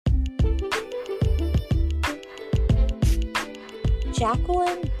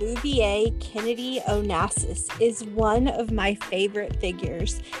Jacqueline Bouvier Kennedy Onassis is one of my favorite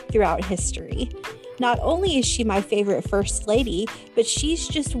figures throughout history. Not only is she my favorite First Lady, but she's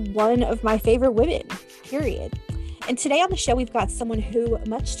just one of my favorite women, period. And today on the show, we've got someone who,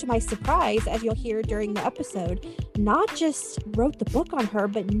 much to my surprise, as you'll hear during the episode, not just wrote the book on her,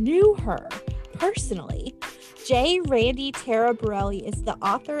 but knew her personally. J. Randy Taraborrelli is the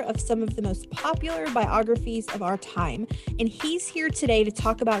author of some of the most popular biographies of our time, and he's here today to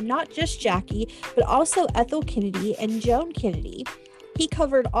talk about not just Jackie, but also Ethel Kennedy and Joan Kennedy. He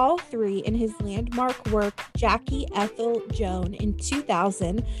covered all three in his landmark work, Jackie, Ethel, Joan, in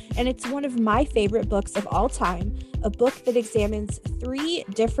 2000, and it's one of my favorite books of all time, a book that examines three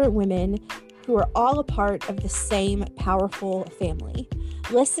different women who are all a part of the same powerful family.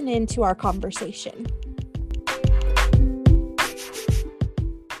 Listen in to our conversation.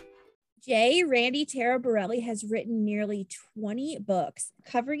 J. Randy Taraborrelli has written nearly 20 books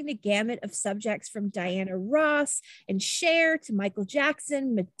covering the gamut of subjects from Diana Ross and Cher to Michael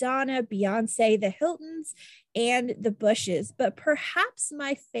Jackson, Madonna, Beyonce, the Hiltons, and the Bushes. But perhaps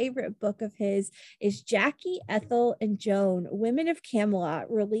my favorite book of his is Jackie, Ethel, and Joan, Women of Camelot,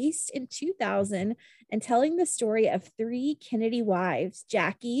 released in 2000 and telling the story of three Kennedy wives.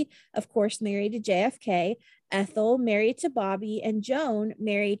 Jackie, of course, married to JFK, Ethel married to Bobby, and Joan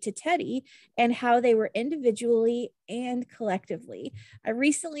married to Teddy, and how they were individually and collectively. I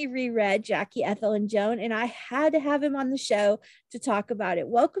recently reread Jackie, Ethel, and Joan, and I had to have him on the show to talk about it.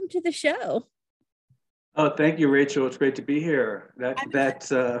 Welcome to the show. Oh, thank you, Rachel. It's great to be here.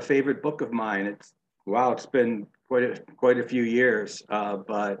 That's a favorite book of mine. It's been quite a few years,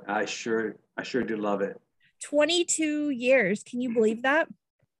 but I sure do love it. 22 years. Can you believe that?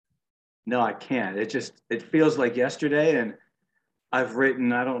 No, I can't. It feels like yesterday, and I've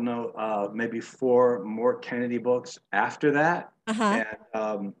written, I don't know, maybe 4 more Kennedy books after that.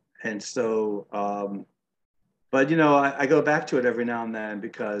 But you know, I go back to it every now and then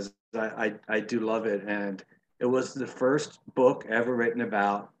because I do love it, and it was the first book ever written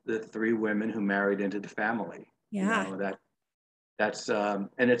about the 3 women who married into the family. Yeah. You know, that's and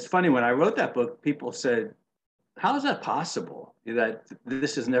it's funny, when I wrote that book, people said, how is that possible that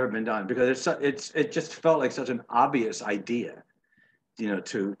this has never been done? Because it just felt like such an obvious idea, you know,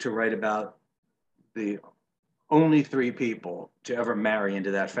 to write about the only 3 people to ever marry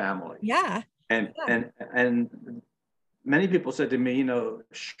into that family. Yeah. And many people said to me, you know,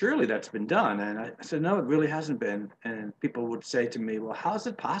 surely that's been done. And I said, no, it really hasn't been. And people would say to me, well, how is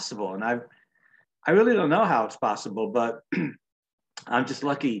it possible? And I really don't know how it's possible, but I'm just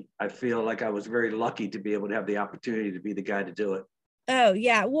lucky. I feel like I was very lucky to be able to have the opportunity to be the guy to do it. Oh,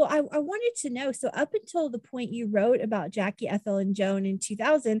 yeah. Well, I wanted to know, so up until the point you wrote about Jackie, Ethel, and Joan in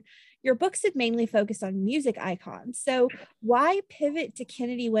 2000, your books had mainly focused on music icons. So why pivot to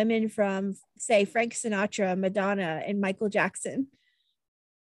Kennedy women from, say, Frank Sinatra, Madonna, and Michael Jackson?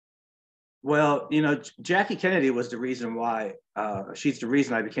 Well, you know, Jackie Kennedy was the reason why, she's the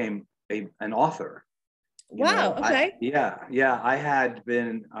reason I became an author. Wow. Okay. I had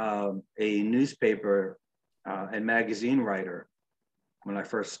been a newspaper and magazine writer when I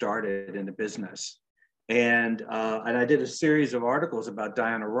first started in the business. And I did a series of articles about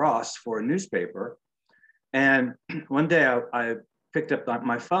Diana Ross for a newspaper. And one day I picked up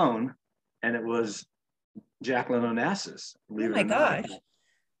my phone, and it was Jacqueline Onassis. Oh my gosh.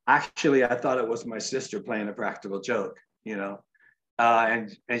 Actually, I thought it was my sister playing a practical joke, you know.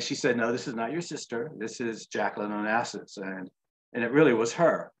 And she said, no, this is not your sister. This is Jacqueline Onassis. And it really was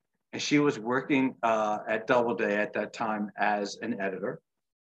her. And she was working at Doubleday at that time as an editor.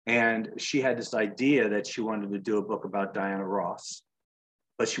 And she had this idea that she wanted to do a book about Diana Ross,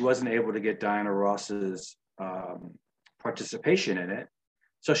 but she wasn't able to get Diana Ross's participation in it.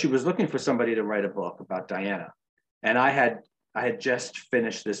 So she was looking for somebody to write a book about Diana. And I had just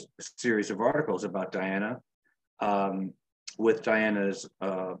finished this series of articles about Diana with Diana's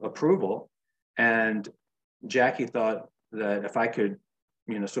approval. And Jackie thought that if I could,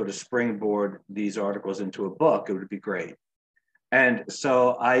 you know, sort of springboard these articles into a book, it would be great. And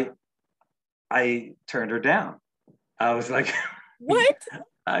so I turned her down. I was like, what?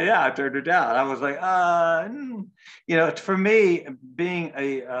 Yeah, I turned her down. I was like, you know, for me, being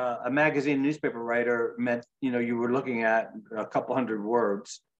a magazine newspaper writer meant, you know, you were looking at a couple hundred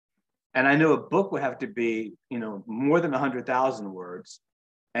words. And I knew a book would have to be, you know, more than 100,000 words.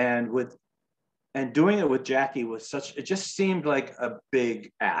 And doing it with Jackie was it just seemed like a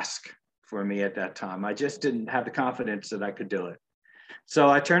big ask for me at that time. I just didn't have the confidence that I could do it. So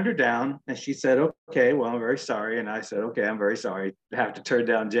I turned her down and she said, okay, well, I'm very sorry. And I said, okay, I'm very sorry to have to turn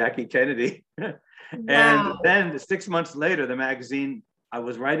down Jackie Kennedy. And Wow. then 6 months later, the magazine I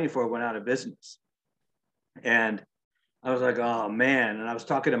was writing for went out of business. And I was like, oh man. And I was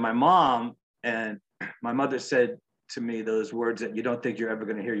talking to my mom, and my mother said to me those words that you don't think you're ever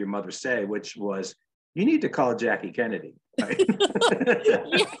going to hear your mother say, which was, you need to call Jackie Kennedy. Right?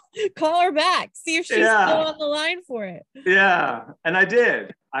 Yeah. Call her back. See if she's still Yeah. on the line for it. Yeah. And I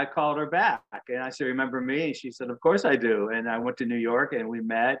did. I called her back and I said, remember me? And she said, of course I do. And I went to New York and we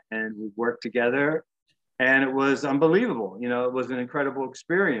met and we worked together. And it was unbelievable. You know, it was an incredible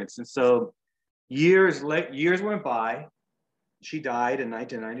experience. And so years went by. She died in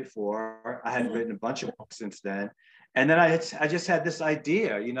 1994. I had written a bunch of books since then. And then I just had this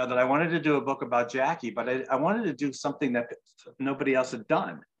idea, you know, that I wanted to do a book about Jackie, but I wanted to do something that nobody else had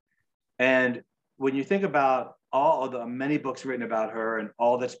done. And when you think about all of the many books written about her and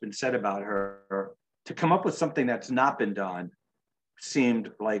all that's been said about her, to come up with something that's not been done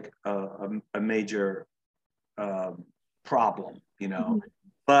seemed like a major problem, you know. Mhm.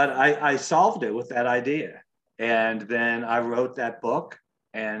 But I solved it with that idea. And then I wrote that book,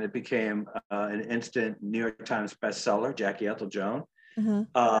 and it became an instant New York Times bestseller, Jackie Ethel Joan.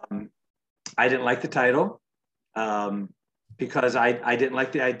 I didn't like the title because I didn't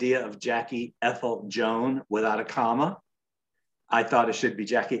like the idea of Jackie Ethel Joan without a comma. I thought it should be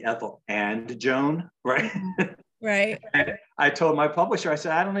Jackie Ethel and Joan, right? Right. And I told my publisher, I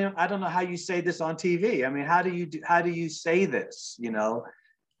said, I don't know how you say this on TV. I mean, how do you say this? You know,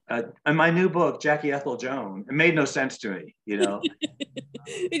 in my new book, Jackie Ethel Joan, it made no sense to me. You know,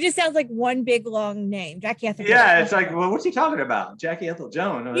 It just sounds like one big long name, Jackie Ethel Joan. yeah, it's like, well, what's he talking about? Jackie Ethel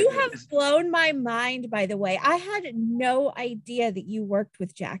Joan. You have blown my mind, by the way. I had no idea that you worked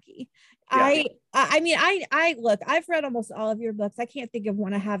with Jackie. Yeah. I mean, I look, I've read almost all of your books. I can't think of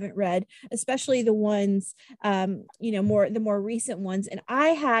one I haven't read, especially the ones, you know, the more recent ones. And I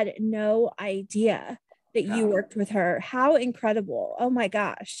had no idea that you worked with her. How incredible. Oh my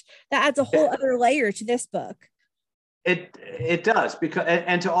gosh. That adds a whole other layer to this book. It does, because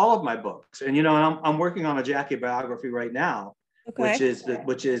and to all of my books. And you know, I'm working on a Jackie biography right now, Okay.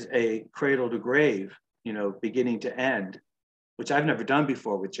 which is a cradle to grave, you know, beginning to end, which I've never done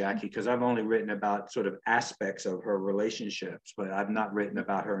before with Jackie, because I've only written about sort of aspects of her relationships, but I've not written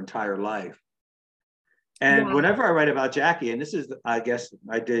about her entire life. And Wow. whenever I write about Jackie, and this is, I guess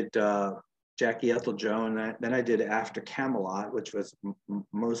I did Jackie Ethel Joan, then I did After Camelot, which was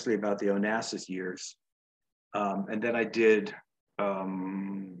mostly about the Onassis years. And then I did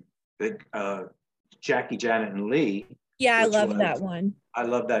Jackie, Janet, and Lee. Yeah, I love that one. I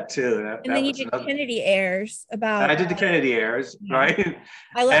love that too. And then you did Kennedy Heirs about. I did the Kennedy Heirs, Yeah. right?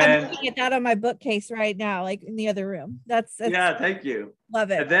 I'm looking at that on my bookcase right now, like in the other room. That's yeah, thank you.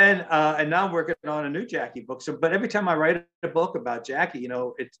 Love it. And then and now I'm working on a new Jackie book. So, but every time I write a book about Jackie, you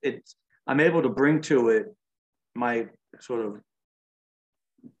know, it's I'm able to bring to it my sort of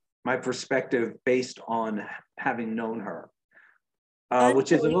my perspective based on having known her,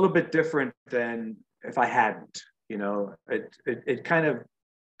 which is a little bit different than if I hadn't. You know, it kind of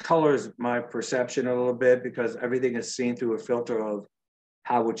colors my perception a little bit, because everything is seen through a filter of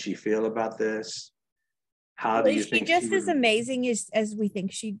how would she feel about this? How do you think she's just as amazing as we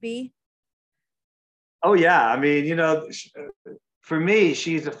think she'd be? Oh yeah, I mean, you know, for me,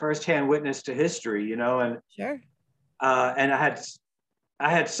 she's a firsthand witness to history. You know, and sure. And I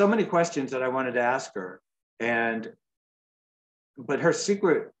had so many questions that I wanted to ask her, but her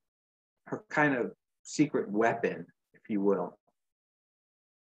kind of secret weapon, if you will,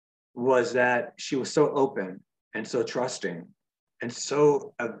 was that she was so open and so trusting and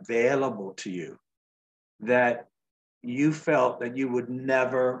so available to you that you felt that you would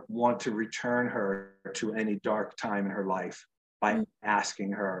never want to return her to any dark time in her life by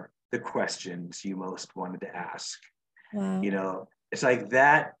asking her the questions you most wanted to ask. Wow. You know, it's like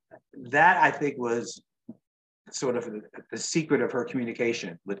that I think was sort of the secret of her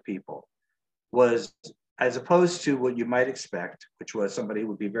communication with people, was, as opposed to what you might expect, which was somebody who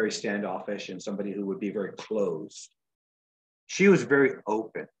would be very standoffish and somebody who would be very closed. She was very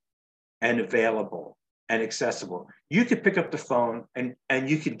open and available and accessible. You could pick up the phone and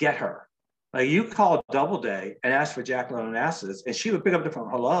you could get her. Like, you call Doubleday and ask for Jacqueline Onassis, and she would pick up the phone,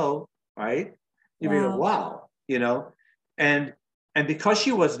 hello, right? You'd be like, wow, you know? And because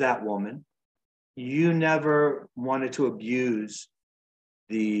she was that woman, you never wanted to abuse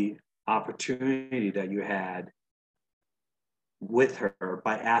the opportunity that you had with her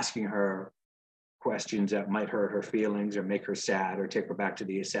by asking her questions that might hurt her feelings or make her sad or take her back to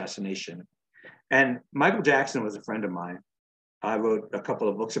the assassination. And Michael Jackson was a friend of mine. I wrote a couple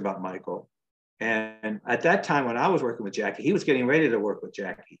of books about Michael. And at that time, when I was working with Jackie, he was getting ready to work with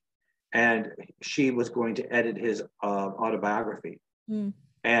Jackie. And she was going to edit his autobiography. Mm.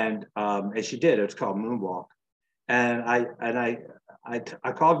 And she did. It's called Moonwalk. And I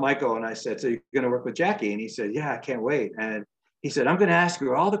called Michael and I said, so you're going to work with Jackie? And he said, yeah, I can't wait. And he said, I'm going to ask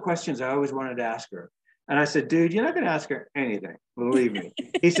her all the questions I always wanted to ask her. And I said, dude, you're not going to ask her anything, believe me.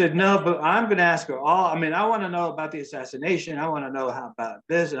 He said, no, but I'm going to ask her all. I mean, I want to know about the assassination. I want to know how about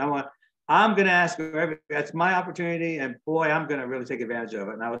this. And I'm going to ask her everything. That's my opportunity. And boy, I'm going to really take advantage of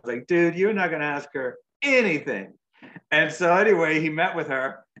it. And I was like, dude, you're not going to ask her anything. And so anyway, he met with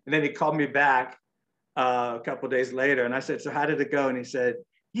her and then he called me back a couple of days later. And I said, so how did it go? And he said,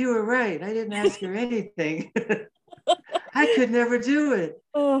 you were right. I didn't ask her anything. I could never do it.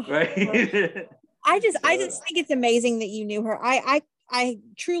 Oh, right. I just think it's amazing that you knew her. I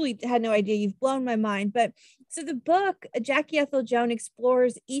truly had no idea. You've blown my mind. But so the book, Jackie Ethel Jones,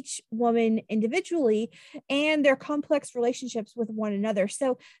 explores each woman individually and their complex relationships with one another.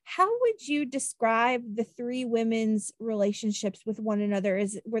 So how would you describe the three women's relationships with one another?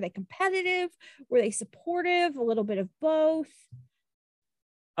 Were they competitive? Were they supportive? A little bit of both?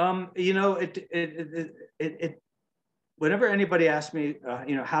 Whenever anybody asks me,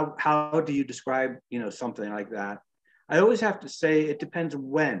 how do you describe, something like that? I always have to say it depends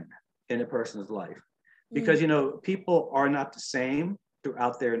when in a person's life, because, people are not the same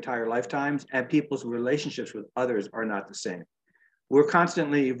throughout their entire lifetimes, and people's relationships with others are not the same. We're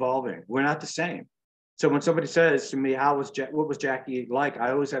constantly evolving. We're not the same. So when somebody says to me, what was Jackie like?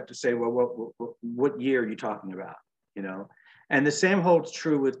 I always have to say, well, what year are you talking about? And the same holds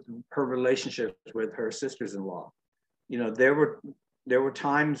true with her relationships with her sisters-in-law. There were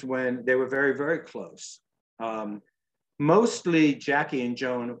times when they were very, very close. Mostly Jackie and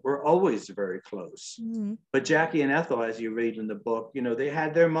Joan were always very close. Mm-hmm. But Jackie and Ethel, as you read in the book, they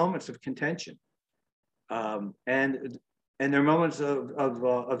had their moments of contention. And their moments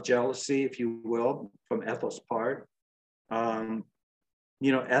of jealousy, if you will, from Ethel's part.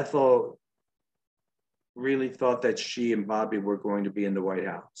 Ethel really thought that she and Bobby were going to be in the White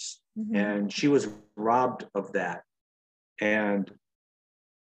House. Mm-hmm. And she was robbed of that. And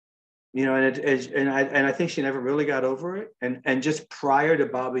I think she never really got over it. And just prior to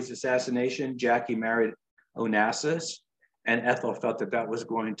Bobby's assassination, Jackie married Onassis, and Ethel felt that was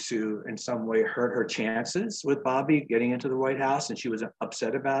going to, in some way, hurt her chances with Bobby getting into the White House, and she was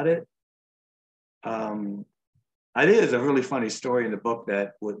upset about it. I think there's a really funny story in the book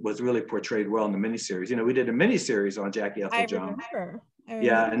that was really portrayed well in the miniseries. We did a miniseries on Jackie Ethel Jones. I remember.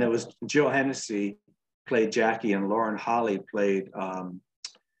 Yeah, and it was Jill Hennessy played Jackie and Lauren Holly played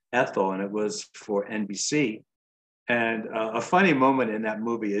Ethel, and it was for NBC. And a funny moment in that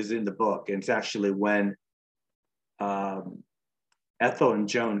movie is in the book. And it's actually when Ethel and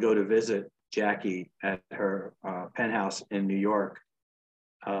Joan go to visit Jackie at her penthouse in New York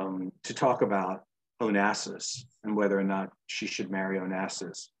to talk about Onassis and whether or not she should marry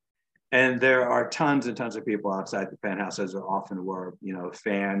Onassis. And there are tons and tons of people outside the penthouse, as there often were,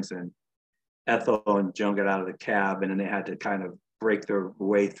 fans. And Ethel and Joan got out of the cab, and then they had to kind of break their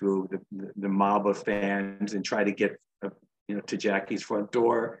way through the mob of fans and try to get to Jackie's front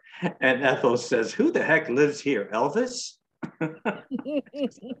door. And Ethel says, "Who the heck lives here, Elvis?"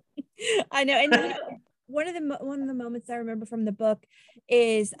 I know. And one of the moments I remember from the book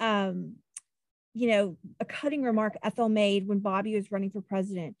is a cutting remark Ethel made when Bobby was running for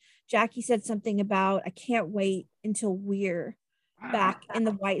president. Jackie said something about, "I can't wait until we're back in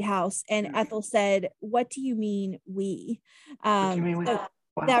the White House." And Ethel said, "What do you mean we?" What do you mean we? So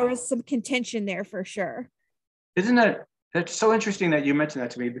wow. There was some contention there for sure. Isn't that's so interesting that you mentioned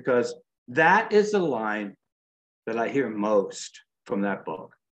that to me, because that is the line that I hear most from that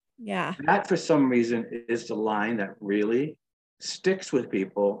book. Yeah. That, for some reason, is the line that really sticks with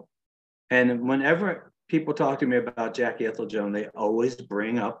people. And whenever people talk to me about Jackie Ethel Jones, they always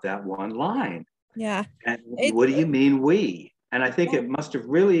bring up that one line. Yeah. And what do you mean we? And I think it must have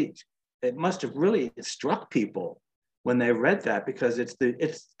really struck people when they read that, because it's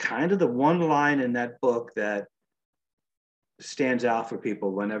kind of the one line in that book that stands out for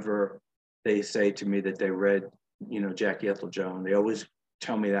people whenever they say to me that they read, Jackie Ethel Jones. They always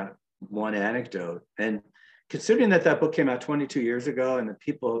tell me that one anecdote. And considering that book came out 22 years ago and the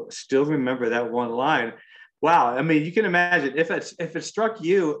people still remember that one line, wow. I mean, you can imagine if it struck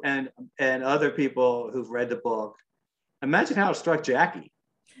you and other people who've read the book, imagine how it struck Jackie.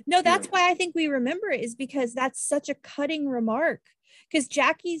 No, that's why I think we remember it, is because that's such a cutting remark. Because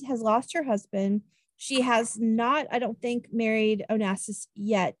Jackie has lost her husband. She has not, I don't think, married Onassis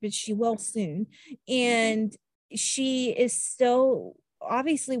yet, but she will soon. And she is still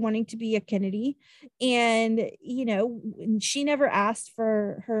obviously wanting to be a Kennedy. And, she never asked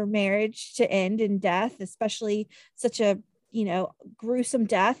for her marriage to end in death, especially such a, gruesome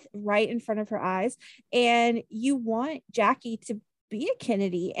death right in front of her eyes. And you want Jackie to be a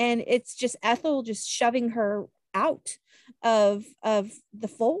Kennedy. And it's just Ethel just shoving her out of the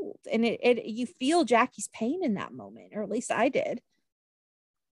fold. And you feel Jackie's pain in that moment, or at least I did.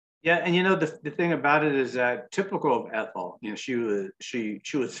 Yeah, and the thing about it is that typical of Ethel, she was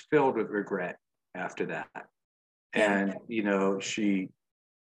filled with regret after that. Yeah. And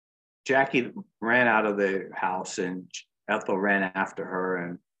Jackie ran out of the house and Ethel ran after her,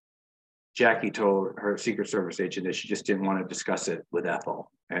 and Jackie told her Secret Service agent that she just didn't want to discuss it with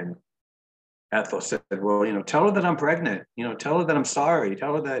Ethel. And Ethel said, well, tell her that I'm pregnant, tell her that I'm sorry,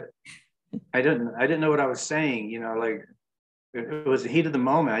 tell her that I didn't know what I was saying, like it was the heat of the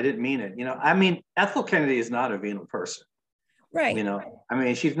moment. I didn't mean it. Ethel Kennedy is not a venal person. Right.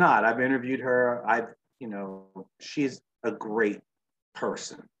 She's not. I've interviewed her. She's a great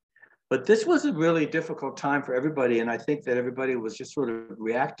person. But this was a really difficult time for everybody. And I think that everybody was just sort of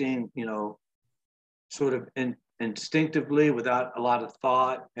reacting, sort of instinctively without a lot of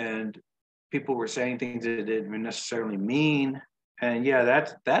thought. And people were saying things that they didn't necessarily mean. And yeah,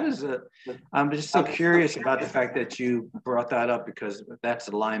 I'm just so curious about the fact that you brought that up, because that's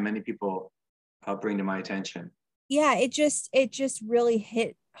the line many people bring to my attention. Yeah, it just really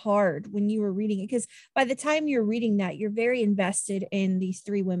hit hard when you were reading it, because by the time you're reading that, you're very invested in these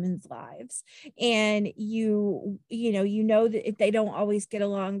three women's lives. And you know that they don't always get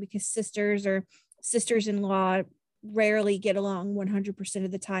along, because sisters or sisters-in-law rarely get along 100%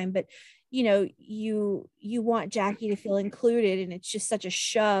 of the time. But you want Jackie to feel included, and it's just such a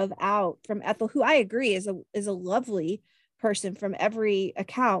shove out from Ethel, who I agree is a lovely person from every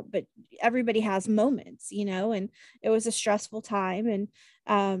account, but everybody has moments, and it was a stressful time. And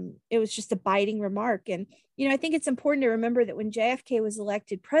it was just a biting remark. And I think it's important to remember that when JFK was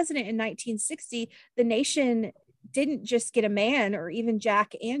elected president in 1960, the nation didn't just get a man, or even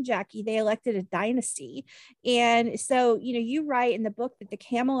Jack and Jackie, they elected a dynasty. And so, you write in the book that the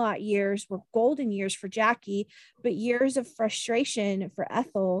Camelot years were golden years for Jackie, but years of frustration for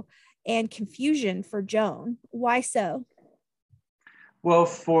Ethel and confusion for Joan. Why so? Well,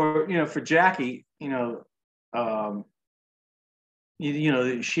 for Jackie, she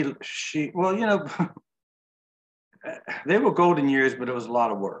well, they were golden years, but it was a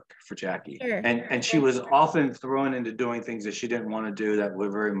lot of work for Jackie. Sure. And she was often thrown into doing things that she didn't want to do, that were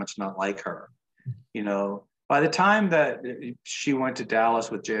very much not like her. By the time that she went to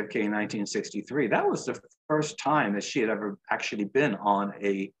Dallas with JFK in 1963, that was the first time that she had ever actually been on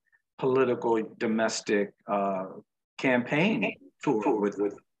a political domestic campaign tour with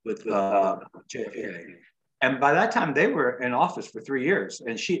JFK. And by that time, they were in office for 3 years,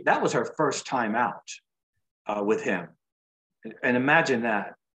 and that was her first time out with him. And imagine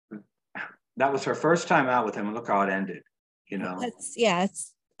that. That was her first time out with him, and look how it ended.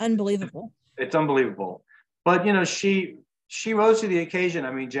 It's unbelievable. It's unbelievable. But she rose to the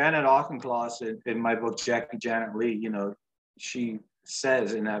occasion. Janet Auchincloss in my book, Jackie Janet Leigh, she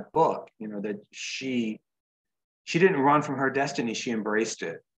says in that book, that she didn't run from her destiny, she embraced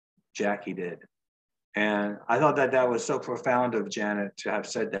it. Jackie did. And I thought that was so profound of Janet to have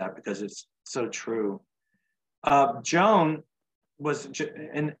said that, because it's so true. Joan was,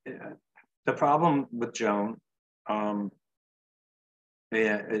 and the problem with Joan, who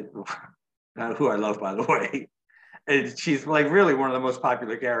I love, by the way, she's like really one of the most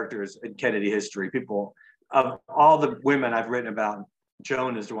popular characters in Kennedy history. People, of all the women I've written about,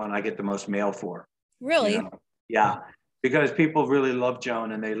 Joan is the one I get the most mail for. Really? Yeah, because people really love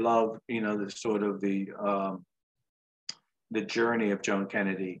Joan, and they love, the sort of the journey of Joan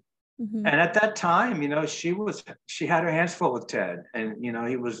Kennedy. Mm-hmm. And at that time, she had her hands full with Ted, and he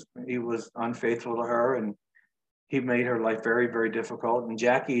was unfaithful to her, and he made her life very, very difficult. And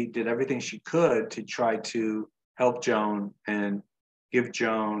Jackie did everything she could to try to help Joan and give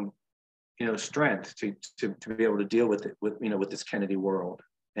Joan, strength to be able to deal with it, with this Kennedy world.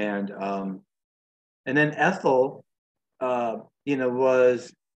 And then Ethel,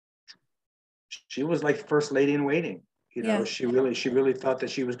 she was like first lady in waiting. She really thought that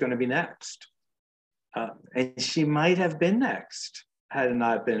she was going to be next, and she might have been next had it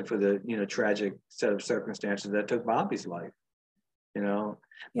not been for the tragic set of circumstances that took Bobby's life.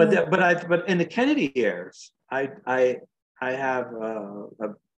 But in the Kennedy years, I have a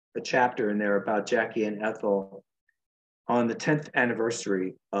chapter in there about Jackie and Ethel on the 10th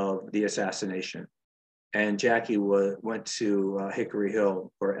anniversary of the assassination. and Jackie went to Hickory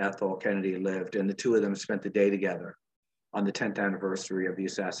Hill, where Ethel Kennedy lived, and the two of them spent the day together on the 10th anniversary of the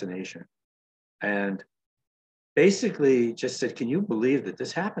assassination. And basically just said, can you believe that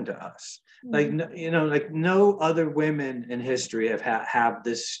this happened to us? Like, like no other women in history have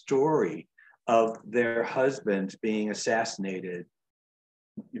this story of their husbands being assassinated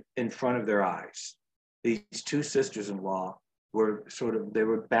in front of their eyes. These two sisters-in-law were they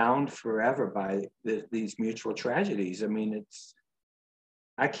were bound forever by these mutual tragedies. I mean,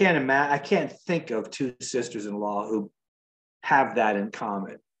 I can't think of two sisters-in-law who have that in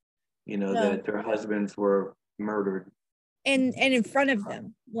common, that their husbands were murdered. And in front of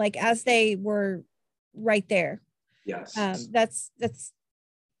them, like as they were right there. Yes. That's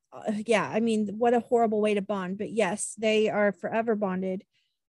yeah, I mean, what a horrible way to bond, but yes, they are forever bonded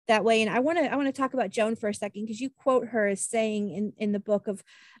that way. And I want to talk about Joan for a second, because you quote her as saying in the book of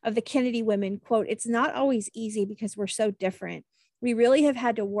the Kennedy women, quote, "It's not always easy because we're so different. We really have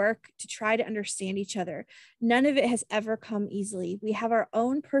had to work to try to understand each other. None of it has ever come easily. We have our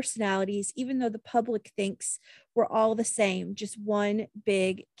own personalities, even though the public thinks we're all the same, just one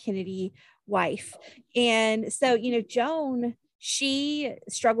big Kennedy wife." And so, Joan, she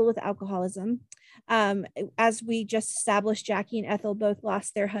struggled with alcoholism. As we just established, Jackie and Ethel both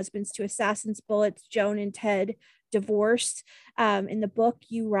lost their husbands to assassin's bullets. Joan and Ted divorced. In the book,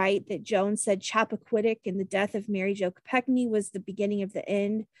 you write that Joan said Chappaquiddick and the death of Mary Jo Kopechne was the beginning of the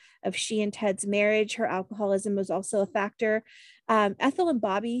end of she and Ted's marriage. Her alcoholism was also a factor. Ethel and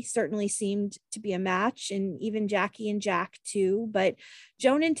Bobby certainly seemed to be a match, and even Jackie and Jack too. But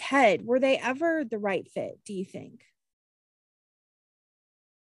Joan and Ted, were they ever the right fit, do you think?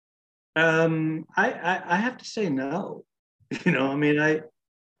 I have to say no. I mean,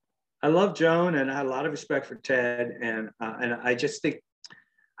 I love Joan, and I had a lot of respect for Ted, and I just think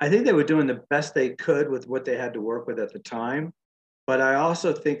they were doing the best they could with what they had to work with at the time. But I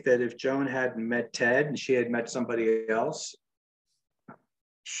also think that if Joan hadn't met Ted and she had met somebody else,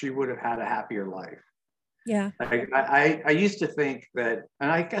 she would have had a happier life. Yeah. I used to think that, and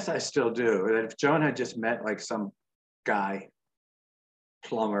I guess I still do, that if Joan had just met like some guy,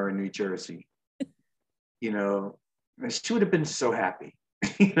 plumber in New Jersey, she would have been so happy.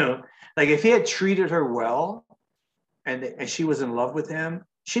 Like if he had treated her well and she was in love with him,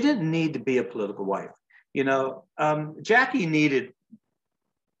 she didn't need to be a political wife. Jackie needed,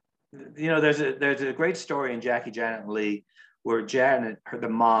 there's a great story in Jackie, Janet, and Lee, where Janet, the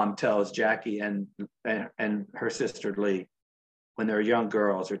mom, tells Jackie and her sister Lee, when they're young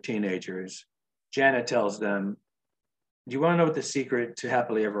girls or teenagers, Janet tells them, "Do you want to know what the secret to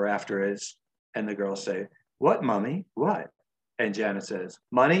happily ever after is?" And the girls say, "What, mommy? What?" And Janet says,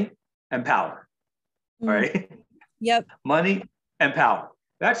 "Money and power." Right? Yep. Money and power.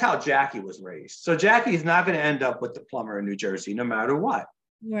 That's how Jackie was raised. So Jackie's not going to end up with the plumber in New Jersey, no matter what.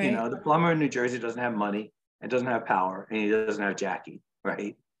 Right. The plumber in New Jersey doesn't have money and doesn't have power, and he doesn't have Jackie,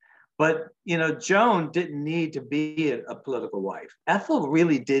 right? But, Joan didn't need to be a political wife. Ethel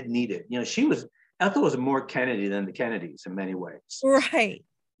really did need it. Ethel was more Kennedy than the Kennedys in many ways. Right.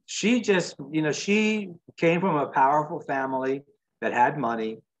 She just, she came from a powerful family that had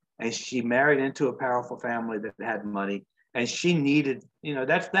money, and she married into a powerful family that had money. And she needed,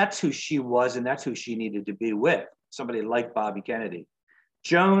 that's who she was, and that's who she needed to be with, somebody like Bobby Kennedy.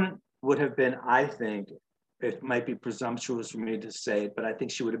 Joan would have been, I think, it might be presumptuous for me to say it, but I think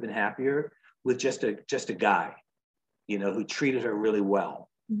she would have been happier with just a guy, who treated her really well.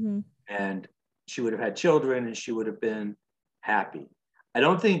 Mm-hmm. And she would have had children, and she would have been happy. I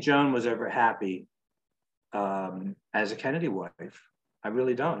don't think Joan was ever happy as a Kennedy wife. I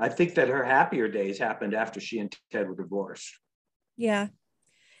really don't. I think that her happier days happened after she and Ted were divorced. Yeah.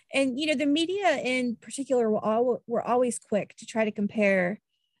 And, the media in particular were always quick to try to compare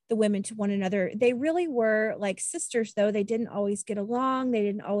the women to one another. They really were like sisters, though. They didn't always get along. They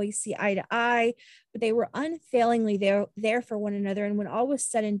didn't always see eye to eye, but they were unfailingly there for one another. And when all was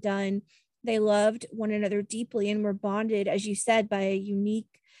said and done, they loved one another deeply and were bonded, as you said, by a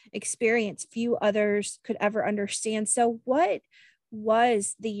unique experience few others could ever understand. So what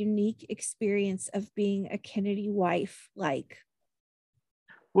was the unique experience of being a Kennedy wife like?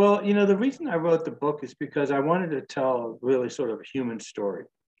 Well, the reason I wrote the book is because I wanted to tell a really sort of a human story,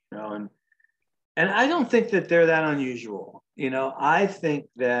 and I don't think that they're that unusual. I think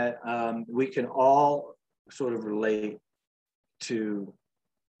that we can all sort of relate to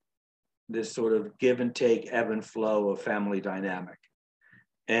this sort of give and take, ebb and flow of family dynamic.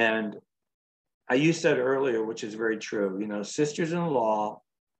 And you said earlier, which is very true, sisters-in-law,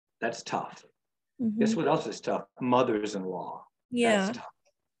 that's tough. Mm-hmm. Guess what else is tough? Mothers-in-law. Yeah. That's tough.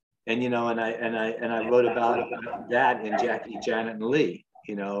 And, I wrote about that in Jackie, Janet, and Lee,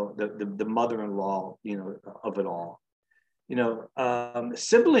 the mother-in-law, of it all.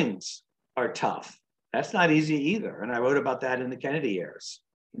 Siblings are tough. That's not easy either. And I wrote about that in the Kennedy years,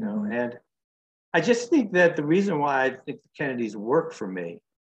 and I just think that the reason why I think the Kennedys work for me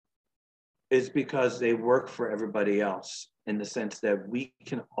is because they work for everybody else, in the sense that we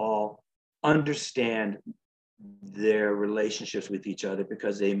can all understand their relationships with each other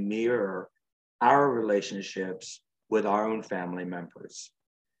because they mirror our relationships with our own family members.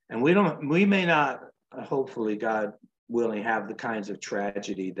 And we may not, hopefully, God willing, have the kinds of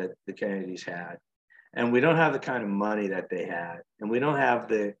tragedy that the Kennedys had. And we don't have the kind of money that they had. And we don't have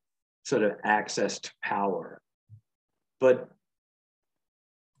the sort of access to power. But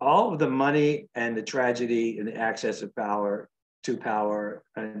all of the money and the tragedy and the access of power to power,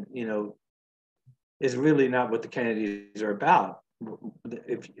 and is really not what the Kennedys are about.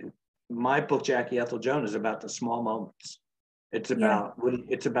 My book, Jackie Ethel Jones, is about the small moments. It's about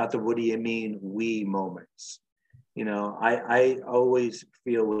the what do you mean we moments. I always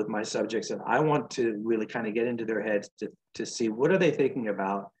feel with my subjects that I want to really kind of get into their heads to see what are they thinking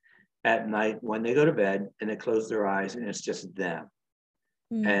about at night when they go to bed and they close their eyes and it's just them.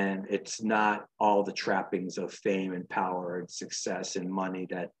 And it's not all the trappings of fame and power and success and money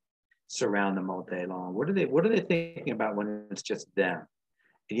that surround them all day long. What are they thinking about when it's just them?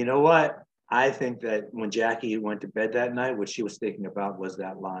 And you know what? I think that when Jackie went to bed that night, what she was thinking about was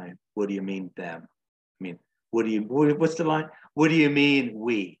that line, what do you mean them? I mean, what's the line? What do you mean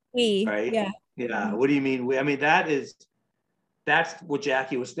we? We, right? Yeah. Mm-hmm. What do you mean we? I mean, that's what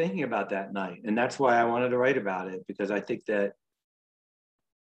Jackie was thinking about that night. And that's why I wanted to write about it, because I think that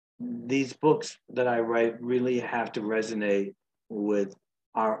these books that I write really have to resonate with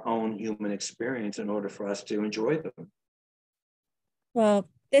our own human experience in order for us to enjoy them. Well,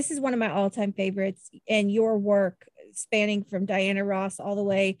 this is one of my all-time favorites, and your work spanning from Diana Ross all the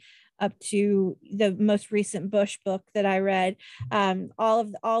way up to the most recent Bush book that I read.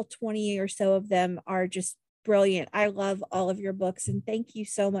 All 20 or so of them are just brilliant. I love all of your books, and thank you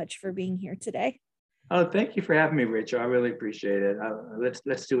so much for being here today. Oh, thank you for having me, Rachel. I really appreciate it.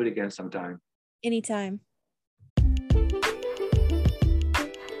 Let's do it again sometime. Anytime.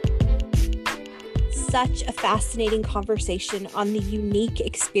 Such a fascinating conversation on the unique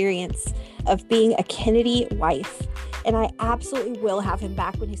experience of being a Kennedy wife. And I absolutely will have him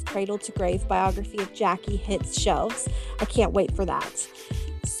back when his Cradle to Grave biography of Jackie hits shelves. I can't wait for that.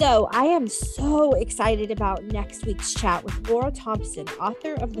 So I am so excited about next week's chat with Laura Thompson,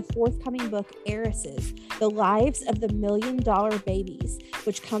 author of the forthcoming book, Heiresses, The Lives of the $1 Million Babies,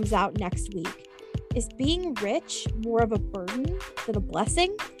 which comes out next week. Is being rich more of a burden than a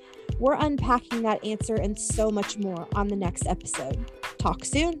blessing? We're unpacking that answer and so much more on the next episode. Talk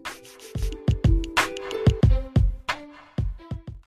soon.